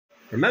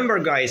Remember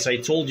guys, I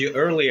told you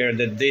earlier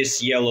that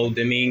this yellow,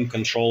 the main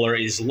controller,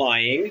 is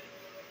lying.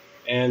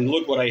 And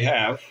look what I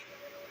have.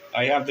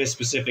 I have this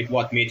specific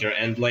wattmeter,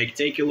 and like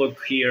take a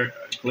look here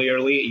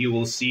clearly, you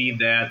will see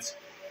that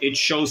it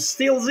shows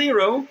still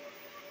 0,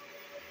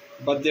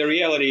 but the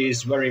reality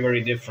is very,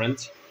 very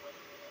different.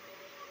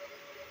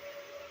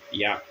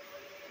 Yeah.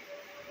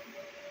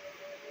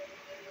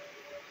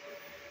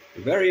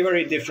 Very,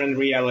 very different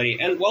reality.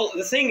 And well,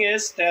 the thing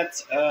is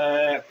that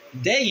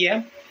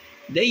Deia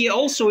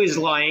also is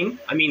lying.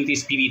 I mean,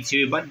 this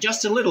PV2, but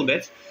just a little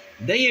bit.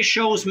 Deia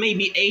shows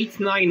maybe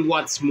 8-9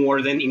 watts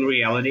more than in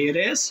reality it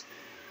is.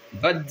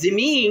 But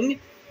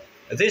Deming,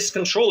 this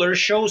controller,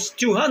 shows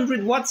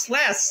 200 watts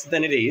less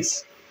than it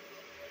is.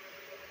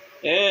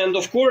 And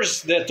of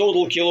course, the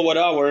total kilowatt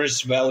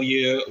hours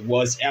value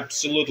was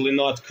absolutely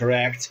not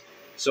correct.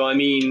 So, I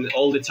mean,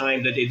 all the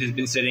time that it has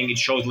been sitting, it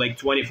shows like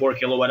 24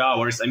 kilowatt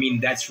hours. I mean,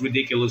 that's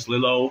ridiculously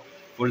low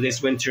for this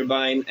wind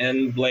turbine.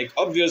 And like,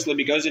 obviously,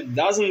 because it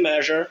doesn't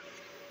measure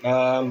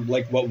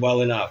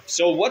well enough.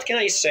 So what can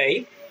I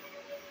say?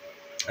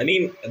 I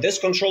mean, this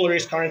controller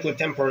is currently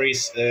temporarily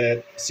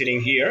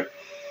sitting here.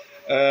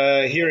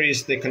 Here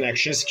is the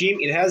connection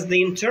scheme. It has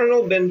the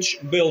internal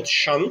built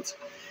shunt.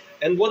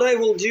 And what I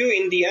will do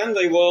in the end,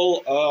 I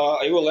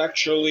will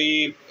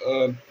actually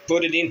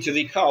put it into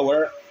the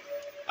cover.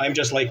 I'm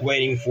just like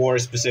waiting for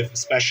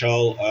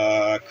special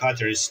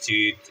cutters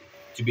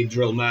to be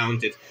drill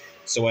mounted,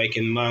 so I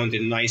can mount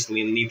it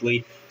nicely and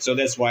neatly. So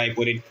that's why I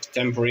put it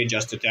temporary,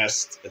 just to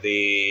test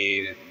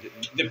the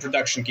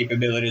production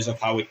capabilities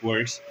of how it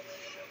works.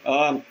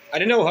 I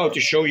don't know how to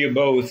show you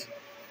both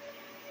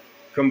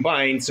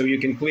combined so you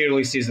can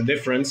clearly see the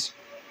difference.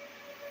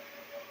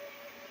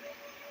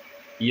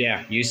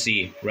 Yeah, you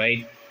see,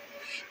 right?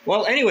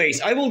 Well,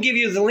 anyways, I will give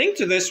you the link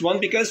to this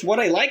one, because what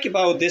I like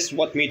about this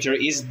wattmeter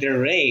is the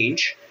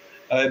range.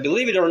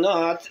 Believe it or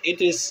not, it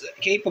is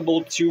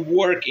capable to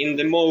work in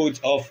the mode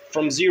of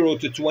from 0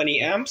 to 20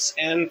 amps,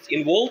 and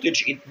in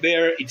voltage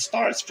it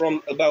starts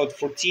from about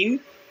 14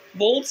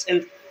 volts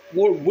and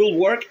will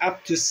work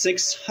up to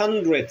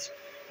 600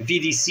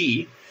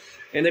 VDC.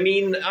 And I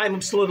mean, I'm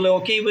absolutely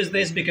okay with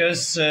this,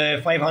 because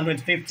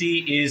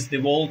 550 is the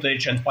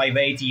voltage and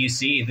 580, you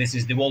see, this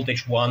is the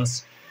voltage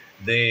once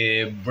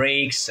the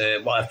brakes,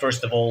 well,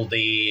 first of all,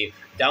 the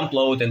dump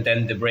load, and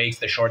then the brakes,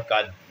 the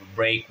shortcut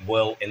brake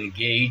will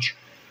engage.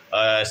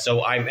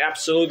 So I'm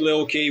absolutely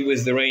okay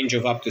with the range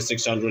of up to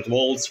 600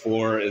 volts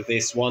for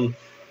this one.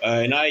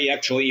 And I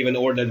actually even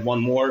ordered one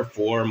more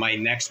for my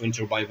next wind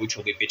turbine, which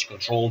will be pitch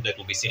controlled, that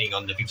will be sitting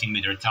on the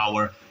 15-meter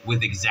tower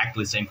with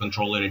exactly the same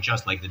controller,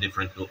 just like the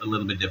a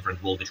little bit different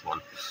voltage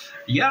one.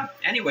 Yeah,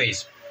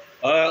 anyways,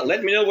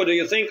 let me know, what do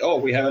you think? Oh,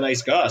 we have a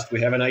nice gust,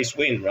 we have a nice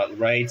wind,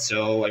 right?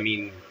 So, I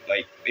mean,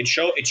 like, it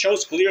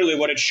shows clearly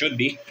what it should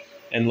be,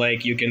 and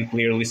like, you can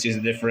clearly see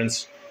the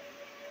difference.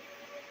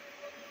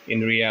 In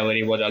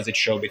reality, what does it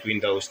show between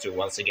those two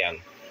once again?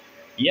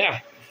 Yeah.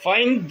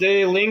 Find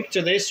the link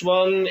to this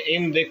one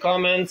in the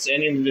comments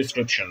and in the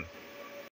description.